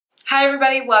Hi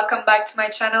everybody, welcome back to my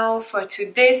channel. For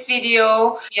today's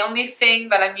video, the only thing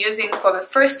that I'm using for the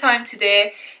first time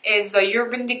today is the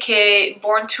Urban Decay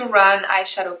Born to Run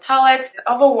eyeshadow palette.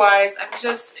 Otherwise, I'm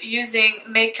just using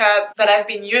makeup that I've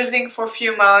been using for a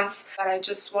few months that I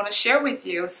just want to share with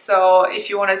you. So if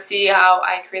you want to see how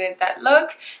I created that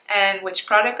look and which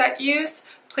product I used,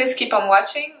 please keep on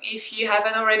watching. If you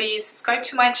haven't already, subscribe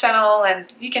to my channel, and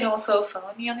you can also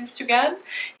follow me on Instagram.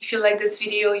 If you like this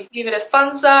video, you give it a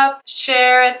thumbs up,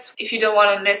 share it. If you don't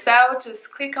want to miss out,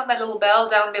 just click on that little bell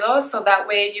down below so that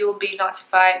way you'll be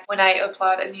notified when I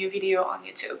upload a new video on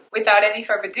YouTube. Without any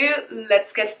further ado,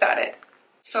 let's get started.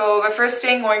 So the first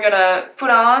thing we're gonna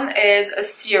put on is a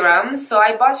serum. So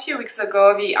I bought a few weeks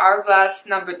ago the Hourglass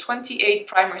number 28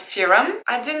 primer serum.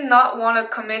 I did not want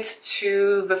to commit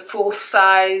to the full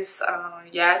size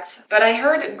yet, but I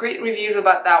heard great reviews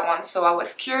about that one, so I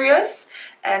was curious,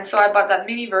 and so I bought that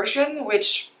mini version,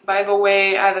 which by the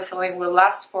way I have a feeling will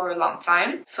last for a long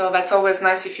time. So that's always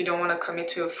nice if you don't want to commit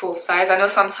to a full size. I know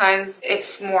sometimes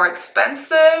it's more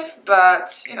expensive,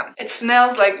 but you know, it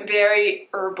smells like very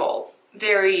herbal.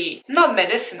 Very, not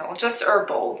medicinal, just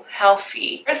herbal,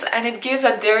 healthy. And it gives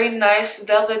a very nice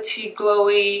velvety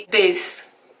glowy base,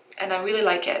 and I really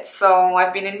like it. So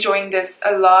I've been enjoying this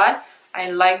a lot. I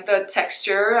like the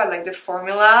texture, I like the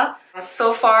formula.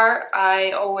 So far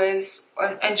I always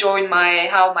enjoyed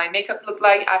how my makeup looked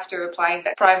like after applying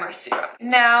that primer serum.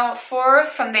 Now for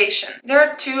foundation, there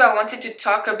are two I wanted to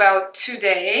talk about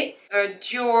today. The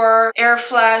Dior Air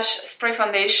Flash Spray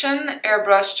Foundation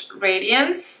Airbrushed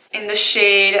Radiance in the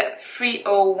shade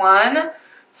 301.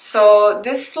 So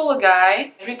this little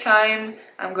guy, every time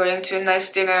I'm going to a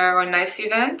nice dinner or a nice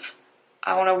event,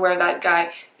 I want to wear that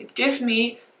guy. It gives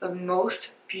me the most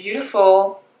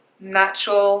beautiful,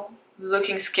 natural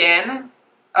looking skin.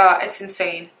 It's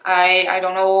insane. I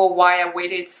don't know why I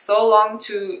waited so long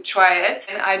to try it,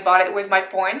 and I bought it with my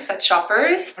points at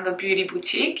Shoppers, the beauty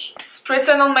boutique. Spritz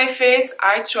it on my face.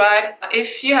 I tried.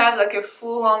 If you have like a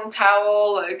full-on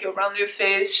towel like around your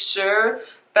face, sure.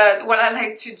 But what I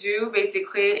like to do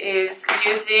basically is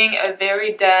using a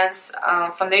very dense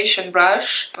foundation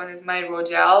brush. One is my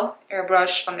Rodial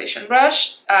Airbrush Foundation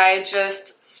Brush. I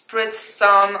just spritz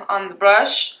some on the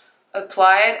brush,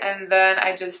 apply it, and then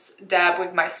I just dab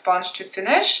with my sponge to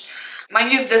finish.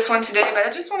 Might use this one today, but I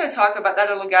just want to talk about that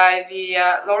little guy, the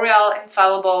L'Oreal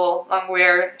Infallible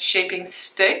Longwear Shaping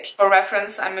Stick. For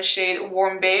reference, I'm a shade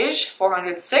Warm Beige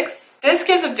 406. This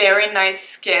gives a very nice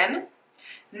skin.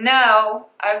 Now,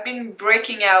 I've been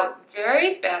breaking out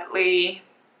very badly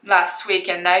last week,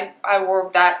 and I wore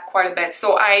that quite a bit.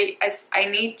 So I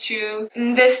need to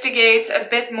investigate a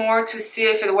bit more to see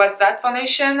if it was that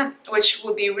foundation, which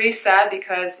would be really sad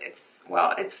because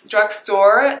it's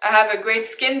drugstore. I have a great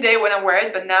skin day when I wear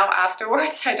it, but now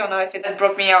afterwards, I don't know if it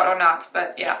broke me out or not.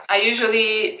 But yeah, I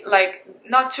usually like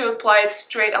not to apply it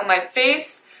straight on my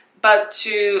face, but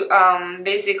to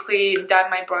basically dab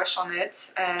my brush on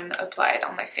it and apply it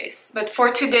on my face. But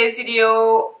for today's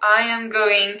video, I am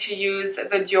going to use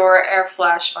the Dior Air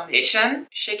Flash Foundation.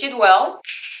 Shake it well.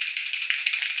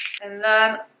 And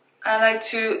then I like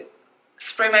to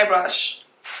spray my brush.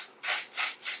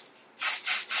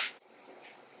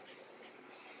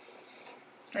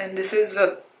 And this is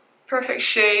the perfect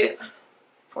shade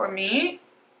for me.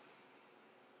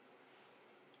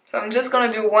 So I'm just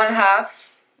gonna do one half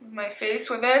my face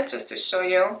with it just to show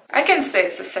you. I can say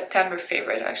it's a September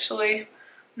favorite actually.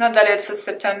 Not that it's a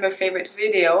September favorite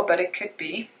video, but it could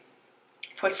be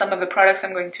for some of the products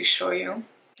I'm going to show you.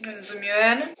 I'm gonna zoom you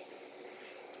in,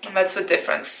 and that's the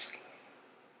difference.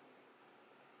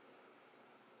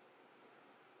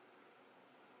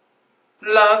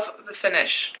 Love the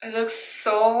finish. It looks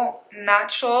so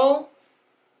natural.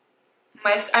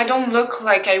 I don't look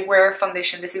like I wear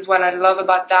foundation. This is what I love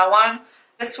about that one.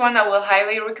 This one I will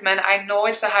highly recommend. I know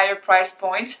it's a higher price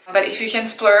point, but if you can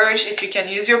splurge, if you can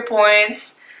use your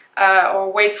points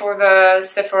or wait for the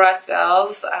Sephora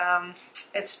sales,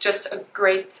 it's just a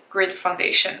great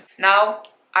foundation. Now,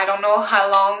 I don't know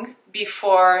how long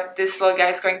before this little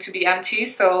guy is going to be empty,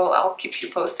 so I'll keep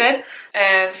you posted.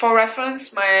 And for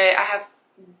reference, I have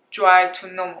dry to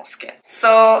normal skin.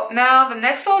 So now the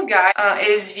next little guy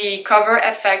is the Cover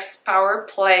FX Power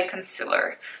Play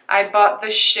Concealer. I bought the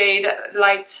shade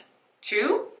Light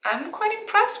 2. I'm quite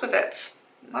impressed with it.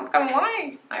 I'm not gonna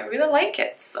lie, I really like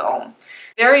it. So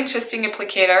very interesting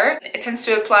applicator. It tends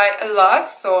to apply a lot,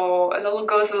 so a little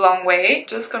goes a long way.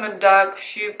 Just gonna dab a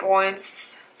few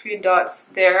points, few dots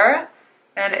there,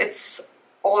 and it's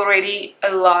already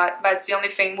a lot. That's the only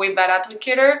thing with that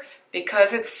applicator.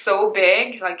 Because it's so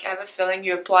big, like I have a feeling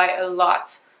you apply a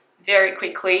lot very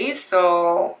quickly,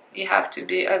 so you have to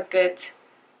be a bit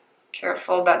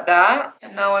careful about that.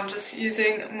 And now I'm just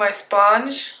using my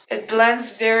sponge. It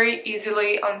blends very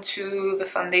easily onto the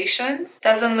foundation.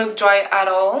 Doesn't look dry at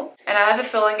all. And I have a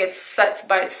feeling it sets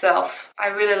by itself. I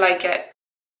really like it.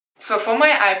 So for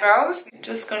my eyebrows, I'm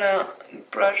just gonna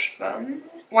brush them.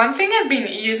 One thing I've been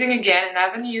using again, and I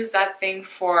haven't used that thing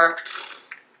for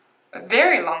a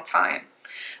very long time,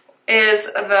 is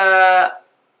the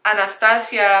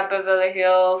Anastasia Beverly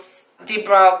Hills Deep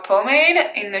Brow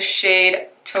Pomade in the shade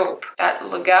Taupe. That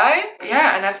little guy.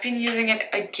 Yeah, and I've been using it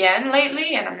again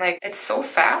lately, and I'm like, it's so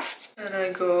fast. And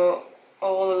I go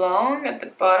all along at the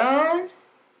bottom.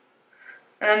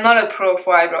 And I'm not a pro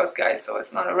for eyebrows, guys, so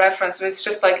it's not a reference, but it's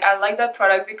just like, I like that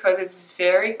product because it's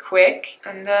very quick.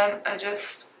 And then I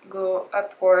just go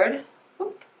upward.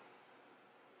 Whoop.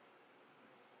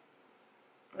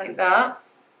 Like that.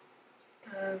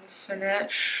 And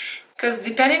finish. Because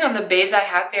depending on the base I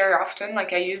have very often,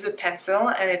 like I use a pencil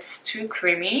and it's too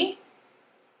creamy.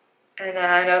 And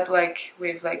I end up like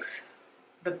with like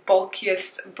the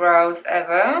bulkiest brows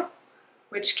ever.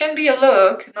 Which can be a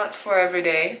look, not for every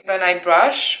day. When I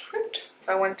brush, if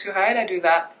I want to hide, I do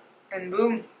that. And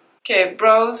boom. Okay,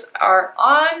 brows are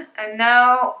on. And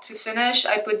now to finish,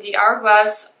 I put the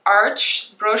Hourglass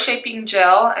Arch Brow Shaping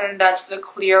Gel, and that's the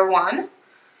clear one.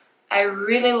 I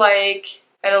really like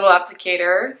a little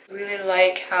applicator. Really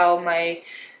like how my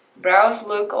brows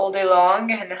look all day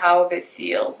long and how they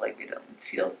feel. Like they don't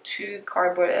feel too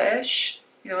cardboard-ish.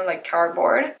 You know, like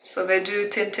cardboard. So they do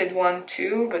tinted one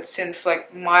too, but since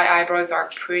like my eyebrows are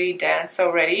pretty dense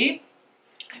already,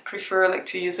 I prefer like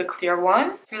to use a clear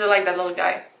one. Really like that little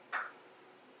guy.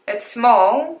 It's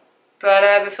small, but I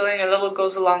have a feeling a little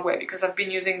goes a long way because I've been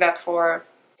using that for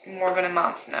more than a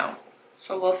month now.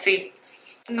 So we'll see.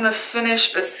 I'm gonna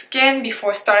finish the skin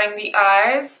before starting the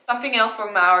eyes. Something else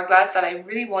from Hourglass that I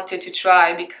really wanted to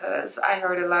try because I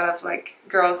heard a lot of like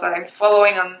girls that I'm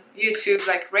following on YouTube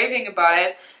like raving about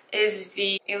it is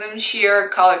the Illume Sheer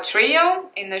Color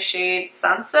Trio in the shade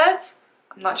Sunset.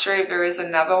 I'm not sure if there is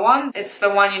another one. It's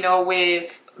the one, you know,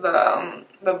 with the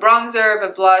bronzer,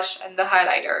 the blush, and the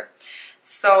highlighter.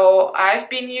 So I've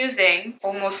been using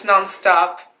almost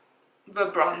non-stop the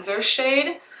bronzer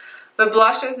shade. The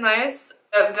blush is nice.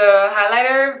 The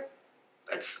highlighter,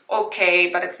 it's okay,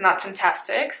 but it's not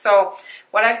fantastic. So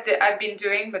what I've been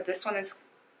doing, but this one is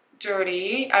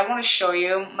dirty. I want to show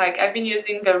you. Like I've been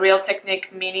using the Real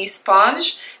Technique mini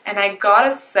sponge, and I got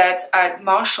a set at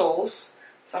Marshall's.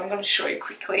 So I'm going to show you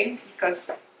quickly because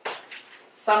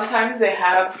sometimes they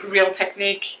have Real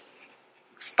Technique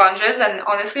sponges, and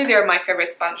honestly, they're my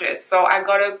favorite sponges. So I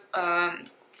got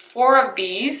 4 of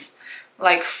these,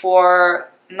 like for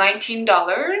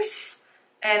 $19.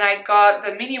 And I got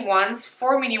the mini ones,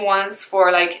 4 mini ones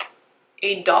for like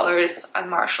 $8 at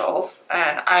Marshall's.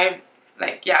 And I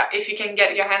like, yeah, if you can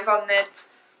get your hands on it,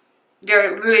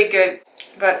 they're really good.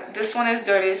 But this one is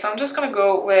dirty, so I'm just gonna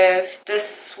go with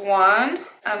this one.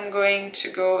 I'm going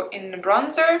to go in the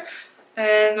bronzer.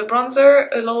 And the bronzer,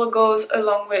 a little goes a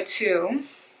long way too.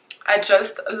 I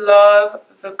just love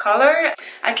the color.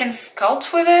 I can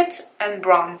sculpt with it and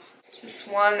bronze. This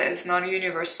one is not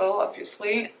universal,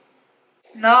 obviously.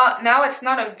 Now it's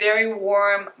not a very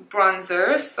warm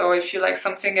bronzer, so if you like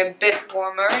something a bit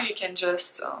warmer, you can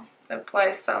just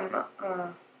apply some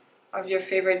of your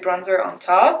favorite bronzer on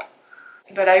top.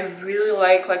 But I really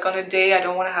like on a day I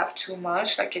don't want to have too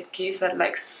much, like it gives that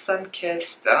like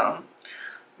sun-kissed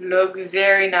look,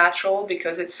 very natural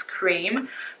because it's cream.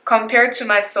 Compared to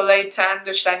my Soleil Tan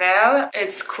de Chanel,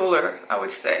 it's cooler, I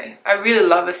would say. I really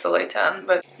love a Soleil Tan,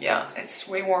 but yeah, it's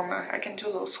way warmer. I can do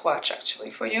a little swatch actually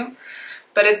for you.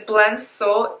 But it blends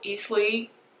so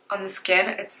easily on the skin,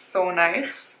 it's so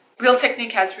nice. Real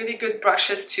Technique has really good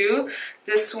brushes too.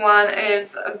 This one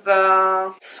is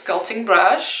the sculpting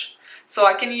brush. So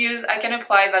I can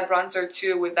apply that bronzer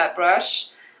too with that brush.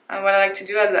 And what I like to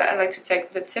do, I like to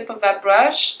take the tip of that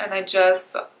brush and I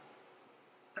just,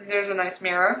 and there's a nice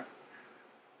mirror,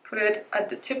 put it at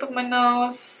the tip of my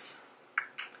nose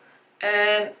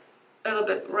and a little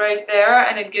bit right there,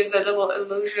 and it gives a little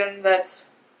illusion that,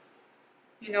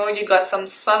 you know, you got some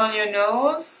sun on your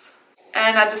nose,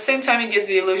 and at the same time it gives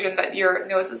the illusion that your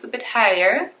nose is a bit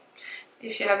higher.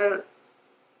 If you have a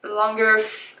longer,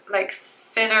 like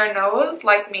thinner nose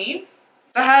like me.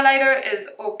 The highlighter is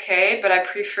okay, but I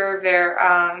prefer their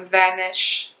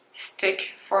Vanish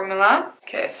stick formula.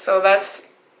 Okay, so that's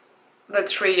the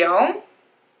trio.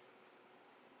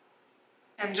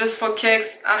 And just for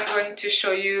kicks, I'm going to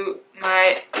show you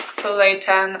my Soleil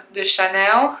Tan de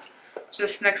Chanel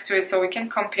just next to it so we can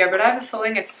compare, but I have a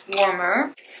feeling it's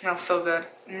warmer. It smells so good.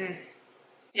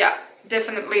 Yeah,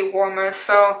 definitely warmer.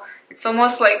 So it's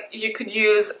almost like you could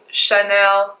use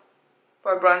Chanel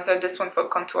for bronzer, this one for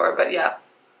contour, but yeah.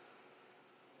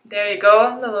 There you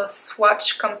go, a little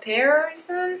swatch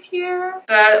comparison here.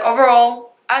 But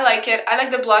overall, I like it. I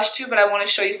like the blush too, but I want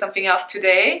to show you something else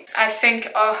today. I think,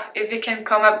 if it can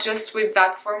come up just with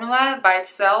that formula by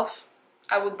itself,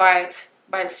 I would buy it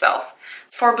by itself.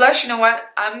 For blush, you know what?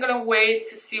 I'm gonna wait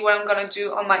to see what I'm gonna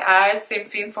do on my eyes. Same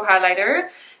thing for highlighter.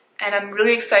 And I'm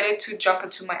really excited to jump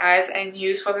into my eyes and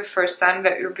use for the first time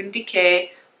the Urban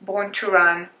Decay Born to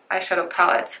Run eyeshadow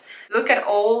palette. Look at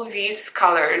all these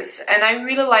colors, and I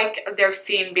really like their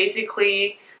theme.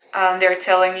 Basically, they're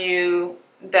telling you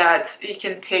that you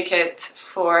can take it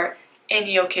for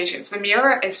any occasions. The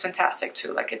mirror is fantastic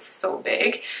too, like it's so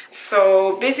big.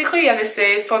 So basically, I would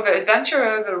say for the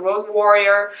adventurer, the road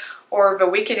warrior, or the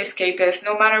weekend escapist,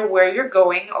 no matter where you're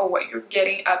going or what you're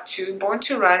getting up to, Born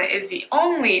to Run is the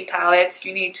only palette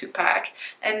you need to pack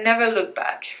and never look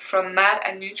back. From matte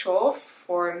and neutral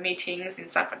for meetings in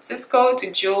San Francisco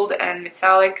to jeweled and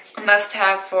metallic, a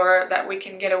must-have for that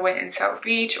weekend getaway in South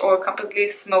Beach, or completely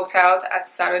smoked out at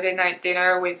Saturday night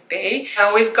dinner with Bae.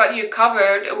 We've got you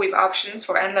covered with options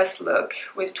for endless look,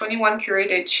 with 21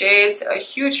 curated shades, a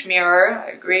huge mirror, I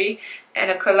agree, and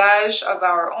a collage of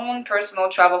our own personal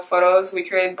travel photos. We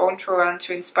created Born to Run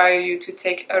to inspire you to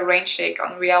take a rain shake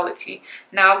on reality.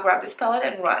 Now grab this palette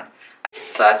and run.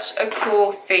 Such a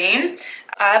cool theme.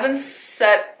 I haven't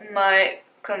set my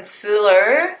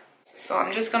concealer, so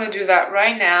I'm just gonna do that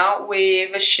right now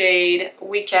with the shade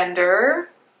Weekender.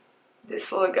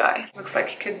 This little guy. Looks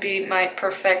like it could be my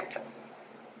perfect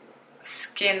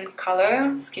skin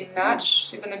color, skin match.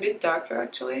 It's even a bit darker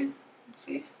actually. Let's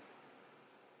see.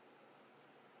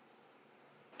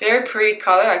 Very pretty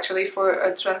color actually for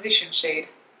a transition shade.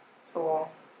 So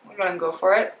we're gonna go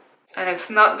for it. And it's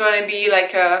not gonna be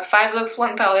like a 5 looks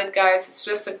 1 palette, guys. It's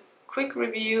just a quick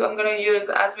review. I'm gonna use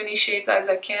as many shades as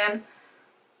I can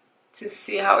to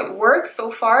see how it works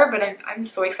so far, but I'm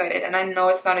so excited, and I know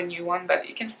it's not a new one, but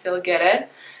you can still get it.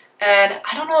 And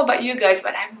I don't know about you guys,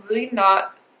 but I'm really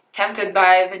not tempted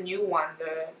by the new one,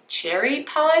 the Cherry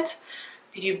palette.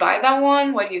 Did you buy that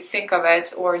one? What do you think of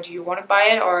it? Or do you want to buy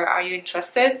it, or are you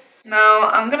interested? Now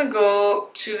I'm gonna go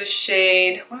to the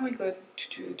shade, what are we going to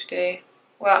do today?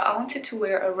 Well, I wanted to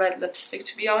wear a red lipstick,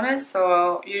 to be honest,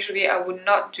 so usually I would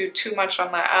not do too much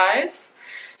on my eyes.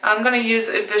 I'm gonna use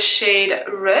the shade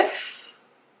Riff,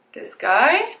 this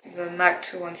guy, the MAC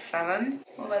 217.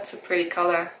 Oh, that's a pretty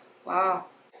color. Wow.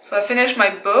 So I finished my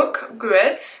book,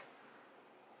 Grit.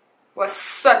 Was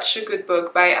such a good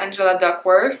book by Angela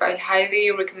Duckworth. I highly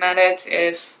recommend it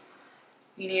if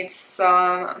you need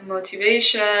some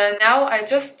motivation. Now I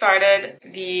just started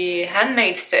The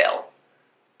Handmaid's Tale,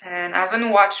 and I haven't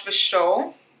watched the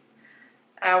show.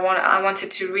 I wanted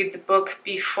to read the book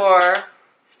before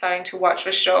starting to watch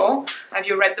the show. Have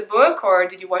you read the book, or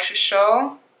did you watch the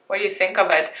show? What do you think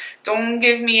of it? Don't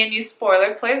give me any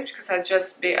spoiler, please, because I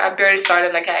barely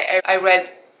started. Like I read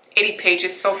 80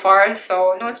 pages so far,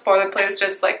 so no spoiler, please.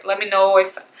 Just like let me know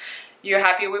if you're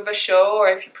happy with the show or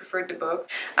if you preferred the book.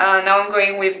 Now I'm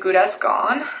going with Good As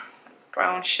Gone,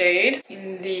 brown shade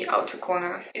in the outer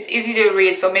corner. It's easy to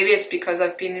read, so maybe it's because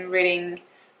I've been reading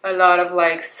a lot of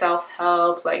like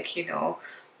self-help, like, you know,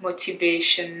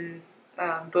 motivation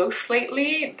books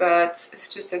lately, but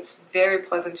it's very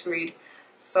pleasant to read.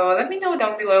 So let me know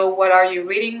down below, what are you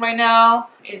reading right now?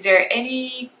 Is there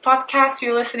any podcasts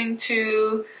you're listening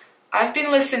to? I've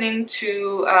been listening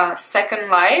to Second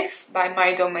Life by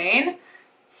My Domain.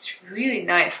 It's really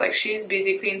nice. Like, she's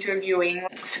basically interviewing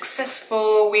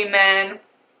successful women,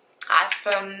 ask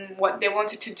them what they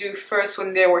wanted to do first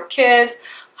when they were kids,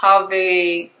 how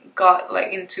they got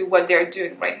like into what they're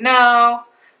doing right now,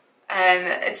 and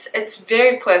it's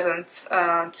very pleasant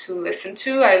to listen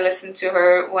to. I listen to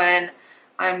her when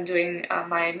I'm doing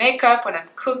my makeup, when I'm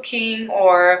cooking,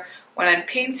 or when I'm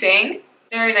painting.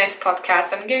 Very nice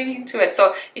podcast. I'm getting into it.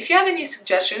 So if you have any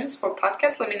suggestions for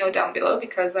podcasts, let me know down below,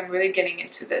 because I'm really getting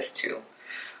into this too.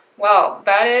 Well,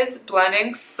 that is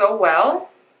blending so well.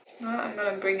 I'm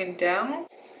gonna bring it down.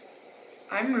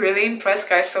 I'm really impressed,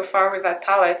 guys, so far with that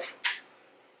palette.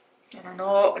 And I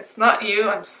know it's not you,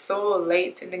 I'm so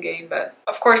late in the game, but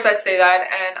of course I say that,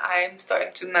 and I'm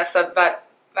starting to mess up that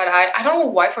eye. I don't know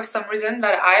why, for some reason,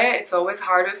 that eye, it's always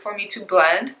harder for me to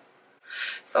blend.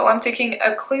 So I'm taking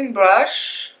a clean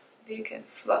brush, big and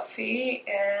fluffy,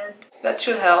 and that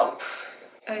should help.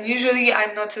 And usually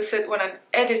I notice it when I'm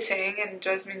editing and it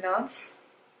drives me nuts.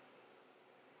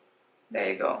 There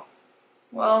you go.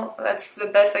 Well, that's the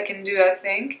best I can do, I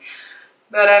think.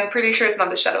 But I'm pretty sure it's not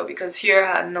the shadow, because here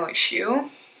I had no issue.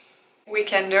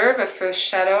 Weekender, the first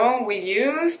shadow we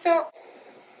used. And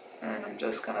I'm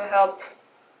just gonna help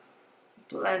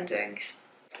blending.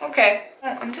 Okay,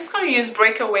 I'm just gonna use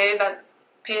Breakaway, that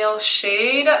pale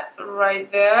shade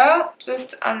right there,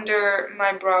 just under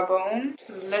my brow bone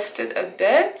to lift it a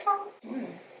bit.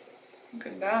 Look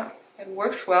at that. It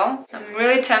works well. I'm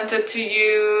really tempted to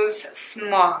use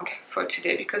Smog for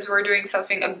today because we're doing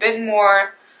something a bit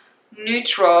more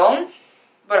neutral.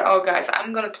 But oh guys,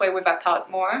 I'm gonna play with that palette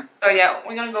more. So yeah,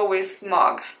 we're gonna go with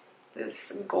Smog,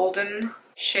 this golden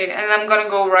shade. And I'm gonna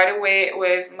go right away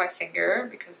with my finger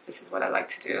because this is what I like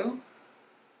to do.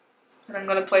 And I'm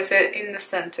gonna place it in the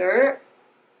center.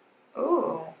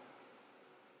 Ooh.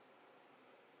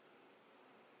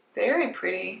 Very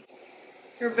pretty.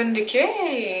 Urban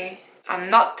Decay.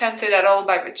 I'm not tempted at all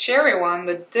by the cherry one,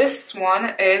 but this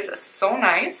one is so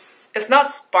nice. It's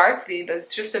not sparkly, but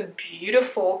it's just a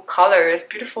beautiful color. It's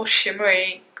beautiful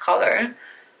shimmery color.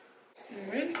 I'm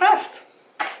really impressed.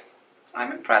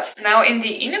 I'm impressed. Now in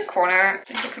the inner corner,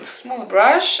 I take a small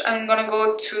brush. I'm gonna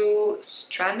go to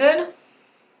Stranded.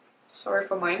 Sorry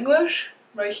for my English.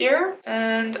 Right here.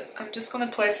 And I'm just gonna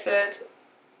place it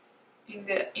in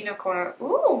the inner corner.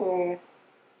 Ooh.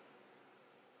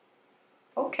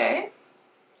 Okay.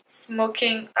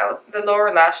 Smoking out the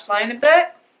lower lash line a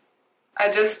bit.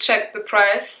 I just checked the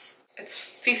price. It's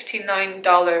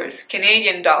 $59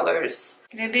 Canadian dollars.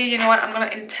 Maybe, you know what, I'm gonna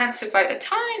intensify a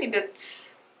tiny bit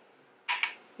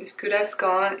with Good As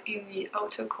Gone in the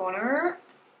outer corner.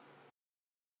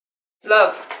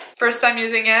 Love. First time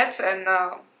using it, and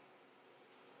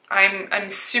I'm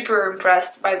super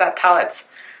impressed by that palette.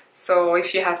 So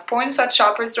if you have points at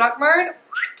Shoppers Drug Mart,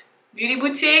 Beauty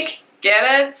Boutique, get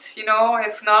it, you know,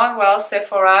 if not, well,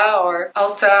 Sephora or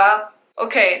Ulta.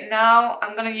 Okay, now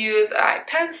I'm gonna use eye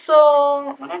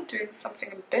pencil. I'm doing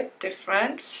something a bit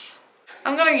different.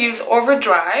 I'm gonna use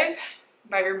Overdrive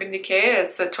by Urban Decay.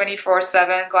 It's a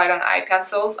 24/7 glide on eye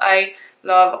pencils. I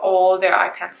love all their eye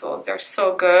pencils. They're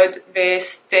so good. They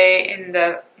stay in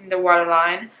the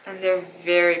waterline and they're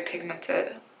very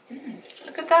pigmented.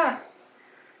 Look at that.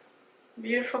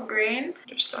 Beautiful green.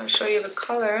 Just want to show you the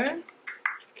color.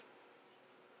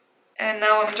 And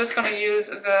now I'm just gonna use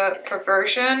the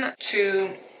Perversion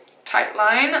to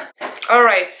tightline.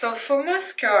 Alright, so for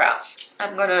mascara,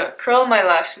 I'm gonna curl my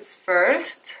lashes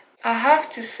first. I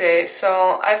have to say,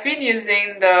 so I've been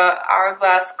using the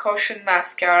Hourglass Caution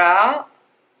Mascara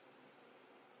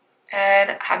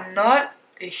and I'm not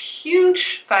a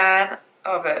huge fan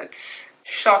of it.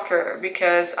 Shocker,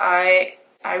 because I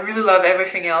really love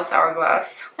everything else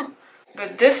Hourglass.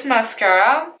 But this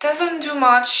mascara doesn't do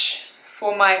much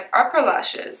for my upper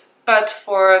lashes, but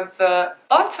for the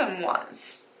bottom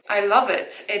ones, I love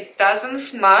it. It doesn't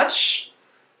smudge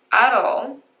at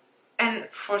all, and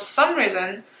for some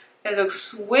reason, it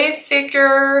looks way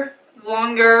thicker,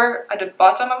 longer at the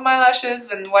bottom of my lashes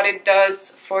than what it does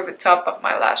for the top of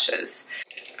my lashes.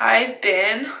 I've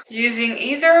been using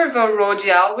either the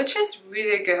Rodial, which is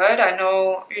really good. I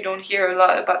know you don't hear a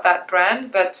lot about that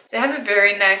brand, but they have a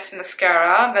very nice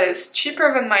mascara that is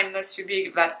cheaper than my Monsieur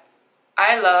Big that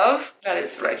I love. That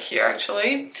is right here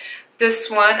actually.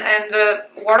 This one, and the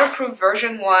waterproof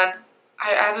version one,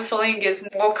 I have a feeling it gives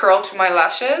more curl to my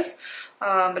lashes,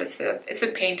 but it's a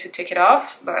pain to take it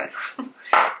off, but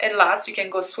it lasts. You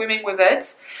can go swimming with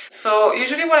it. So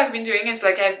usually what I've been doing is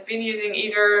like I've been using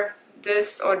either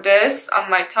this or this on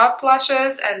my top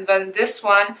lashes, and then this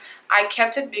one I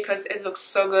kept it because it looks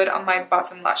so good on my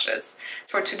bottom lashes.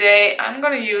 For today I'm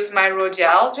gonna use my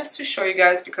Rodial just to show you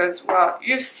guys, because well,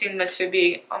 you've seen Monsieur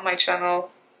Big on my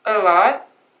channel a lot.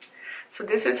 So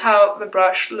this is how the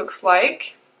brush looks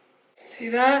like. See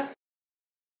that?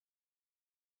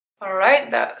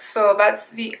 Alright, so that's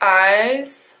the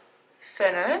eyes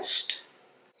finished.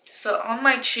 So on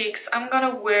my cheeks I'm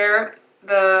gonna wear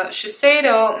the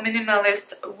Shiseido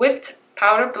Minimalist Whipped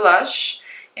Powder Blush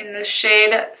in the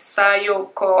shade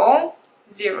Sayoko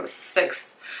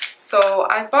 06. So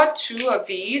I bought 2 of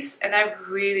these and I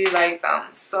really like them.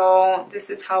 So this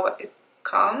is how it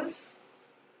comes.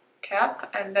 Cap,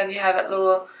 and then you have a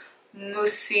little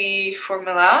moussey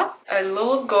formula. A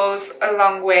little goes a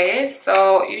long way.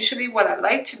 So usually what I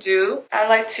like to do, I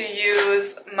like to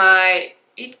use my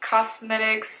It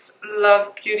Cosmetics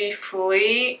Love Beauty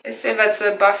Fully. They say that's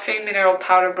a buffing mineral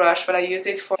powder brush, but I use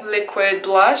it for liquid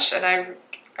blush and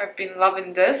I've been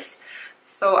loving this.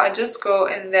 So I just go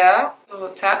in there, little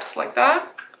taps like that,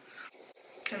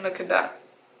 and look at that.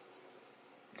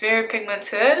 Very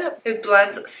pigmented. It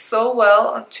blends so well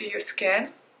onto your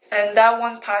skin. And that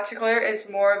one particular is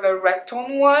more of a red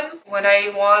tone one. When I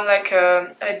want like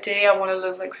a day I want to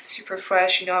look like super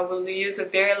fresh, you know, I will use a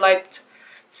very light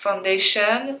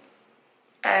foundation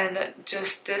and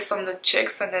just this on the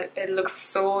cheeks, and it looks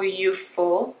so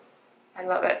youthful. I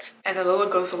love it. And the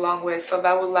logo goes a long way, so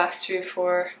that will last you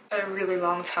for a really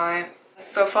long time.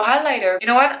 So for highlighter, you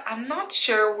know what? I'm not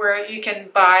sure where you can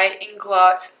buy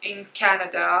Inglot in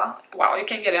Canada. Well, you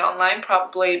can get it online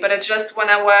probably, but it just, when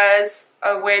I was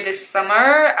away this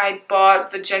summer, I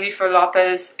bought the Jennifer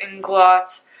Lopez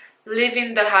Inglot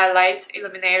Living the Highlight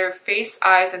Illuminator Face,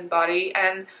 Eyes and Body,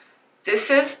 and this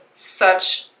is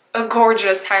such a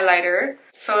gorgeous highlighter.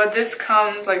 So this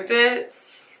comes like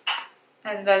this,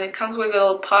 and then it comes with a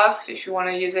little puff if you want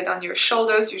to use it on your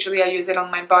shoulders. Usually I use it on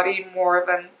my body more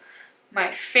than my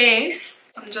face.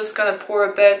 I'm just gonna pour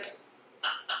a bit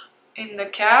in the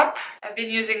cap. I've been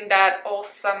using that all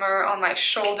summer on my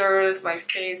shoulders, my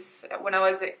face. When I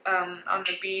was on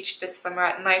the beach this summer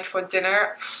at night for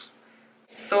dinner,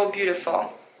 so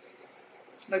beautiful.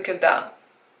 Look at that.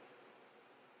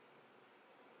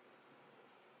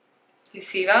 You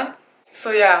see that?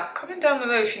 So yeah, comment down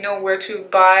below if you know where to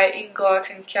buy Inglot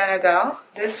in Canada.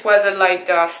 This was a light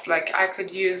dust, like I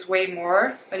could use way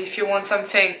more, but if you want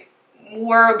something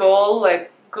wearable,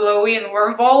 like glowy and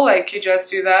wearable, like you just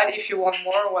do that. If you want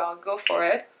more, well, go for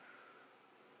it.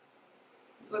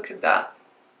 Look at that.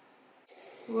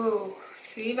 Ooh,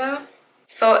 see that?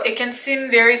 So it can seem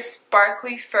very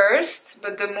sparkly first,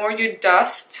 but the more you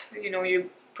dust, you know, you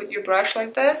put your brush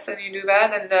like this and you do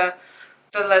that, and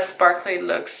the less sparkly it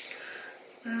looks.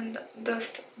 And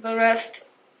dust the rest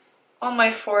on my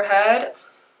forehead.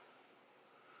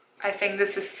 I think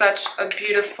this is such a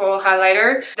beautiful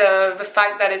highlighter. The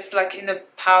fact that it's like in a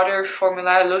powder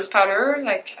formula, loose powder,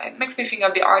 like it makes me think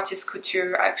of the Artist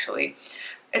Couture actually.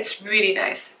 It's really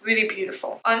nice, really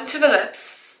beautiful. Onto the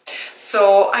lips.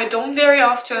 So I don't very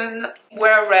often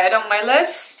wear red on my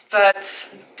lips, but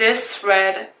this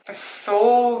red is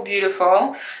so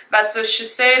beautiful. That's the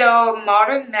Shiseido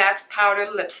Modern Matte Powder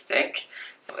Lipstick.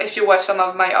 So if you watch some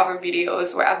of my other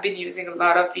videos where I've been using a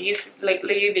lot of these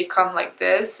lately, they come like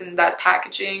this in that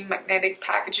packaging, magnetic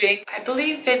packaging. I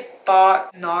believe they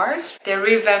bought NARS. They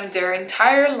revamped their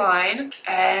entire line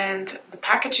and the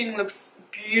packaging looks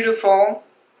beautiful.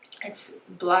 It's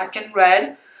black and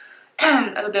red,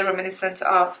 a little bit reminiscent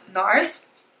of NARS.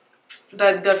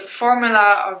 But the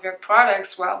formula of their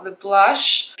products, well, the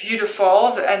blush,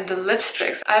 beautiful, and the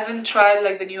lipsticks. I haven't tried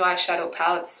like the new eyeshadow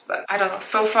palettes, but I don't know.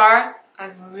 So far,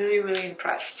 I'm really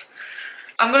impressed.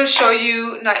 I'm gonna show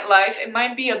you Nightlife. It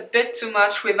might be a bit too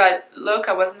much with that look.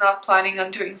 I was not planning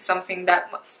on doing something that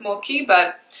smoky,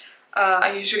 but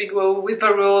I usually go with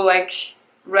the rule like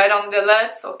red on the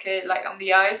lips, okay, light on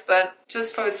the eyes, but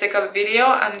just for the sake of a video,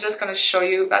 I'm just gonna show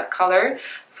you that color.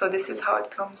 So this is how it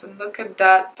comes, and look at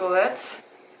that bullet.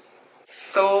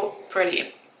 So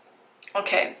pretty.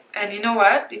 Okay, and you know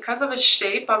what? Because of the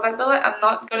shape of that bullet, I'm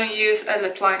not gonna use a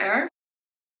lip liner.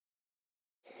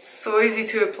 So easy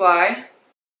to apply.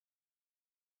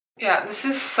 Yeah, this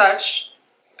is such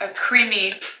a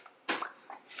creamy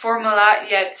formula,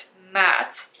 yet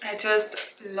matte. I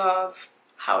just love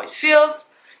how it feels.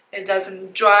 It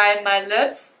doesn't dry my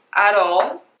lips at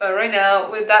all. But right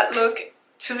now, with that look,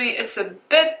 to me it's a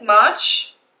bit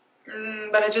much.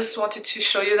 But I just wanted to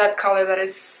show you that color that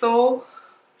is so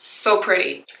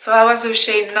pretty. So that was the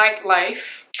shade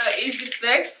Nightlife. Easy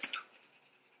fix.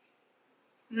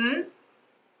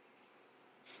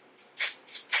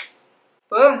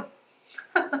 Boom.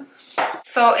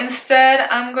 So instead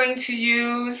I'm going to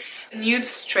use Nude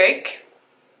Streak.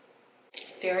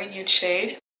 Very nude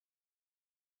shade.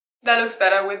 That looks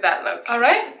better with that look.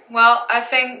 Alright, well I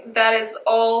think that is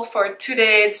all for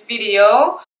today's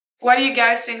video. What do you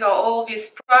guys think of all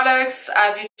these products?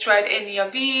 Have you tried any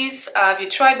of these? Have you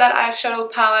tried that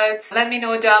eyeshadow palette? Let me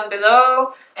know down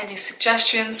below. Any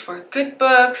suggestions for good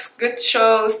books, good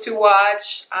shows to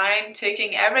watch? I'm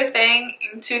taking everything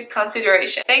into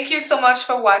consideration. Thank you so much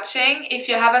for watching. If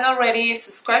you haven't already,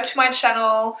 subscribe to my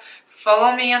channel,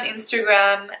 follow me on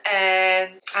Instagram,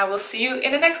 and I will see you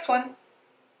in the next one.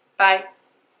 Bye.